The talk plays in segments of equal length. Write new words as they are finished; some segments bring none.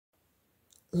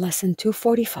Lesson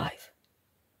 245.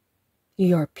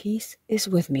 Your peace is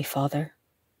with me, Father.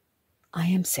 I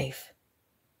am safe.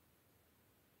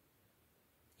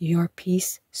 Your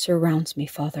peace surrounds me,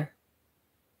 Father.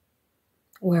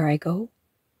 Where I go,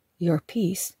 your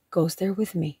peace goes there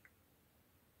with me.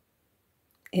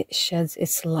 It sheds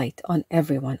its light on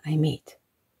everyone I meet.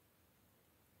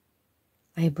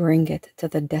 I bring it to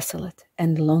the desolate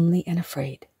and lonely and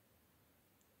afraid.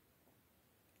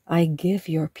 I give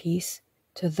your peace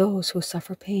to those who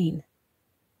suffer pain,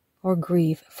 or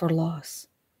grieve for loss,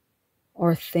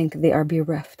 or think they are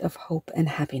bereft of hope and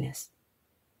happiness.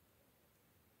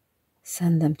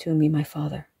 Send them to me, my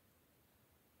Father.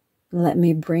 Let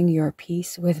me bring your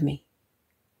peace with me.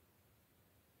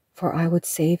 For I would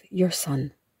save your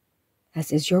Son,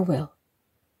 as is your will,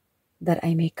 that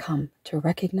I may come to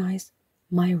recognize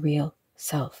my real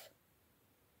self.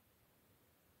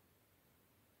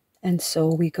 And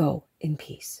so we go in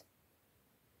peace.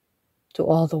 To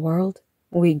all the world,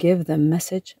 we give the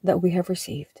message that we have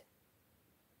received.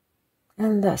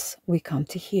 And thus we come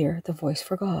to hear the voice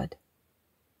for God,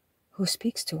 who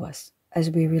speaks to us as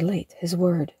we relate his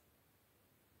word,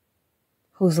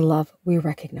 whose love we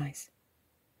recognize,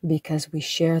 because we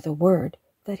share the word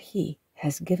that he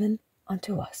has given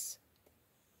unto us.